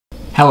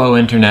Hello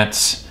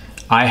internets.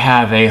 I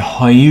have a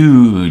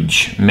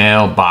huge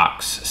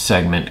mailbox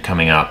segment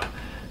coming up,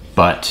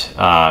 but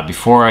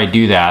before I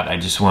do that, I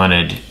just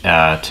wanted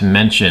to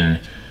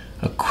mention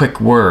a quick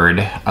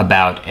word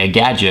about a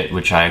gadget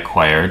which I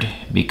acquired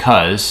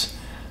because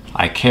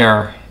I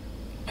care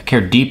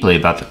deeply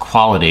about the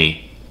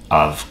quality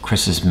of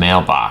Chris's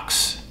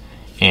mailbox,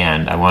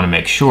 and I want to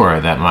make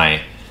sure that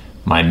my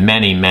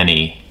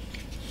many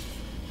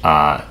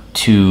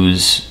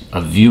twos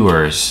of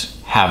viewers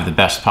have the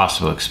best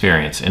possible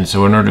experience. And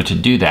so in order to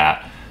do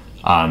that,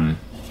 I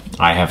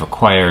have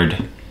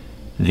acquired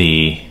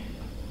the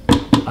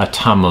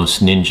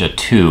Atomos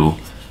Ninja-2,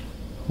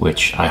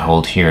 which I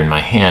hold here in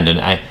my hand,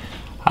 and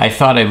I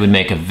thought I would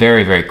make a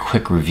very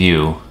quick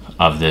review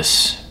of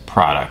this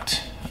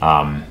product.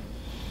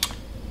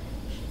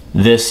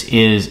 This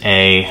is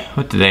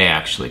what do they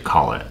actually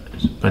call it?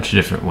 There's a bunch of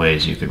different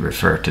ways you could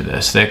refer to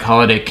this. They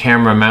call it a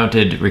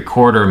camera-mounted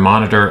recorder,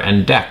 monitor,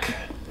 and deck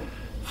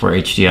for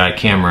HDMI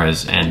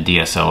cameras and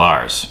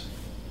DSLRs.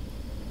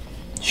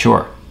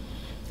 Sure.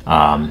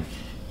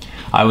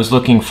 I was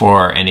looking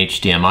for an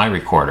HDMI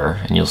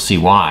recorder, and you'll see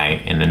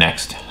why in the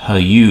next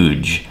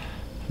huge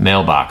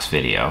mailbox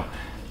video.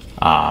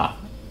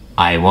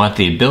 I want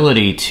the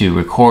ability to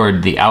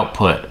record the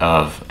output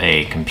of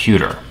a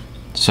computer.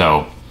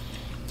 So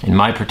in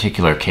my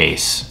particular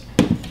case,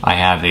 I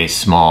have a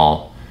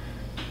small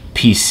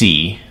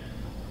PC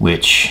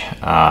which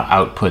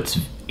outputs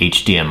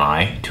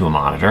HDMI to a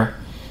monitor,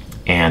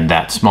 and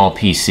that small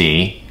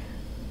PC,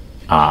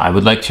 I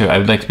would like to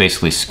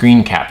basically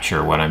screen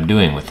capture what I'm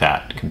doing with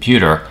that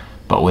computer,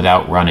 but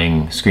without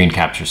running screen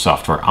capture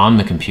software on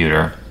the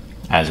computer,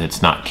 as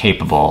it's not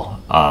capable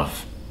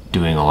of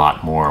doing a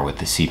lot more with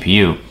the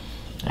CPU,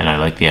 and I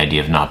like the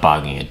idea of not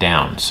bogging it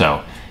down.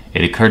 So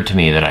it occurred to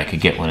me that I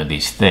could get one of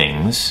these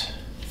things.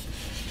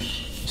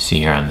 See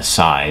here on the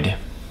side,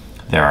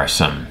 there are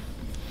some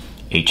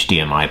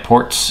HDMI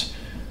ports.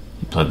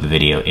 You plug the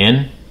video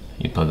in,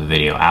 you plug the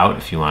video out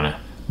if you want to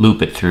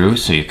loop it through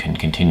so you can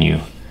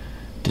continue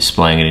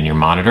displaying it in your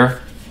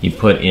monitor. You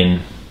put in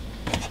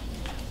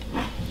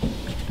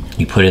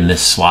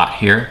this slot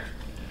here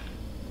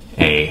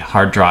a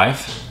hard drive.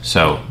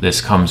 So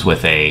this comes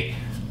with a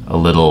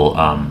little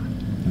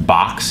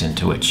box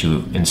into which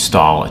you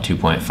install a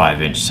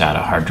 2.5-inch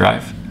SATA hard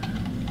drive,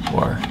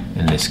 or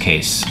in this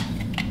case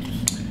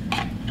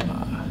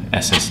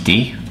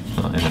SSD.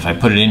 And if I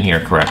put it in here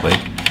correctly,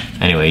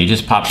 anyway, you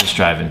just pop this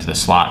drive into the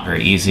slot,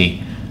 very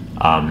easy.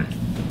 I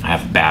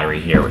have a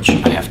battery here which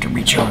I have to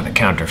reach over the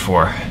counter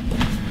for.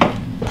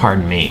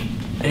 Pardon me,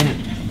 I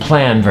didn't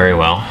plan very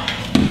well.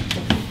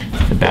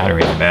 The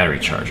battery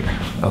charger.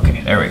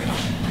 Okay, there we go. I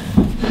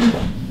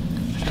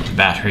have the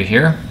battery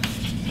here.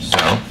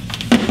 So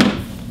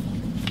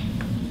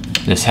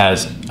this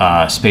has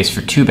space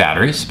for 2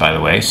 batteries, by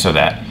the way, so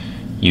that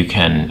you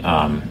can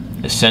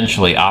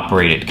essentially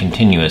operate it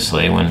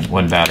continuously. When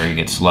one battery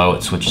gets low,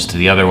 it switches to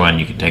the other one.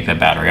 You can take that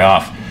battery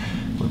off,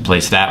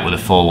 replace that with a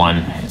full one,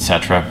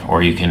 etc.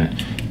 Or you can,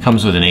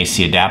 comes with an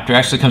AC adapter.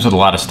 Actually, it comes with a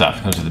lot of stuff.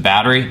 It comes with a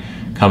battery,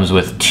 comes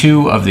with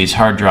 2 of these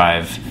hard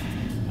drive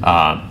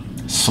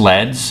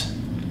sleds.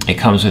 It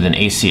comes with an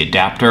AC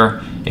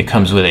adapter. It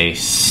comes with a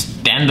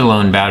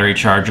standalone battery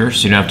charger,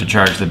 so you don't have to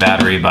charge the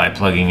battery by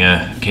plugging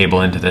a cable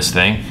into this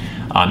thing.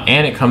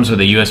 And it comes with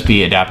a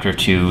USB adapter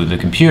to the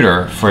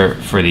computer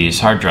for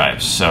these hard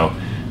drives. So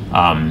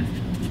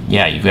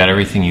yeah, you've got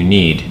everything you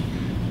need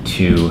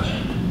to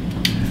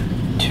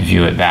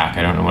view it back.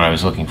 I don't know what I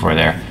was looking for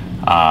there.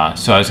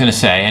 So I was going to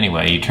say,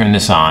 anyway, you turn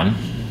this on,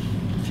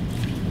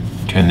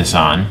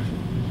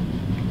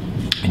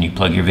 and you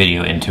plug your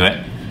video into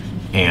it,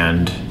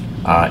 and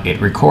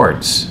it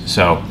records.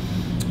 So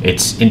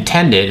it's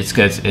intended,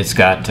 it's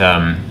got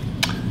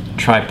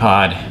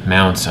tripod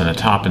mounts on the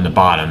top and the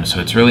bottom, so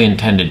it's really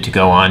intended to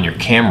go on your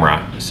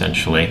camera,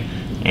 essentially,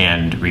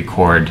 and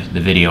record the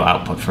video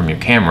output from your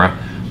camera.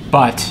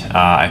 But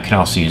I can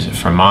also use it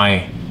for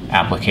my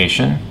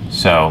application.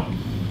 So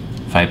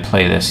if I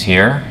play this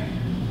here,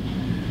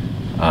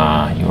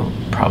 you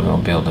probably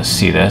won't be able to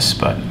see this,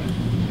 but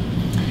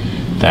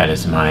that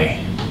is my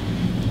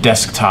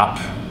desktop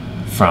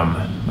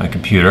from my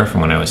computer from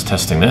when I was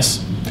testing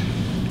this.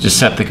 Just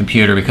set the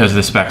computer, because of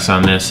the specs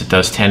on this, it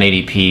does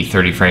 1080p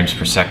 30 frames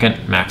per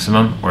second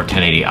maximum, or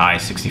 1080i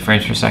 60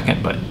 frames per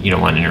second, but you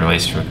don't want to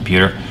interlace from a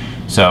computer.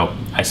 So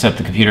I set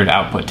the computer to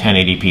output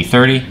 1080p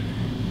 30,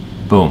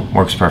 boom,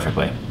 works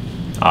perfectly.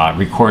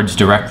 Records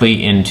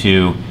directly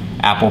into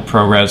Apple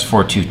ProRes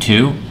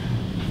 422,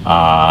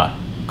 a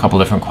couple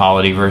different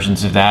quality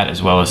versions of that,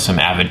 as well as some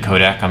Avid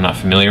codec I'm not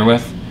familiar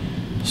with.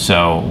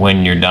 So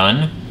when you're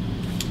done,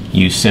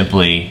 you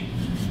simply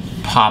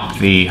pop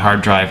the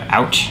hard drive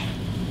out,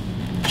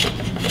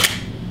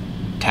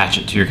 attach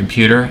it to your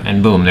computer,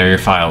 and boom, there are your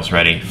files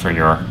ready for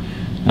your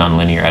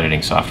nonlinear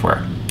editing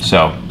software.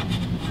 So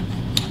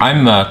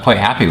I'm quite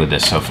happy with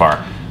this so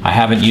far. I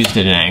haven't used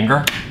it in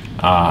anger.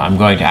 I'm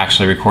going to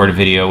actually record a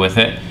video with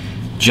it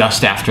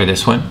just after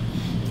this one,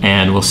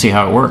 and we'll see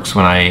how it works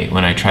when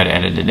I try to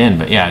edit it in.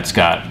 But yeah, it's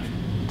got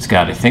It's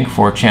got, I think,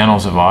 4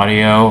 channels of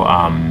audio.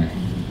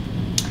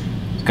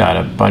 It's got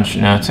a bunch,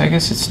 no, I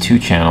guess it's 2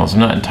 channels. I'm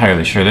not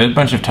entirely sure. There's a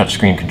bunch of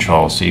touchscreen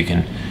controls, so you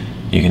can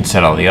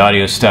set all the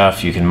audio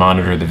stuff, you can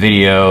monitor the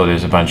video.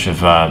 There's a bunch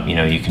of, you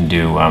know, you can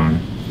do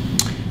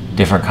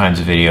different kinds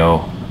of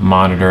video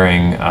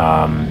monitoring.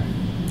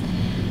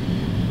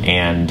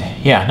 And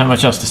yeah, not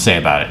much else to say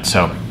about it.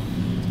 So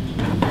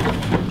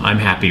I'm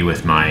happy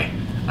with my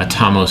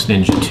Atomos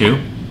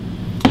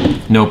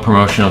Ninja-2. No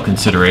promotional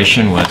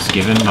consideration was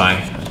given by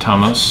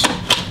Atomos.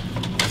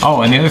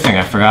 Oh, and the other thing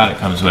I forgot it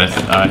comes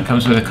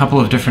with a couple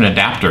of different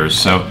adapters.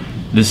 So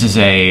this is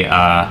a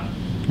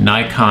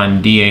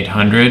Nikon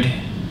D800,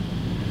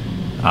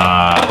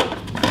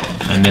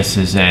 and this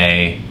is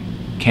a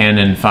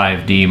Canon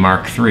 5D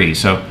Mark III.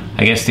 So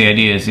I guess the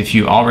idea is if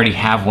you already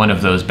have one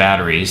of those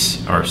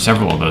batteries, or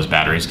several of those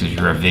batteries, because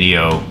you're a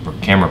video or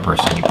camera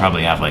person, you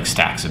probably have like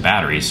stacks of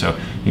batteries. So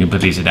you can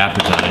put these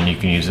adapters on and you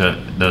can use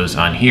those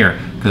on here,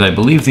 because I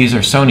believe these are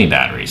Sony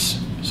batteries.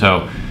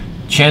 So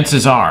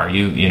chances are,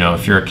 you know,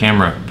 if you're a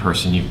camera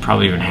person, you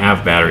probably even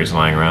have batteries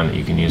lying around that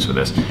you can use with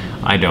this.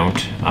 I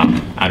don't.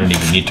 I don't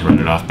even need to run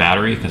it off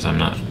battery because I'm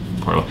not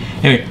portable.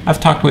 Anyway, I've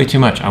talked way too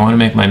much. I want to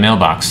make my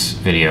mailbox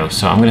video,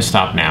 so I'm going to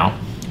stop now.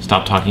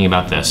 Stop talking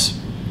about this.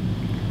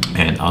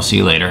 And I'll see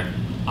you later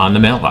on the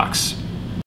mailbox.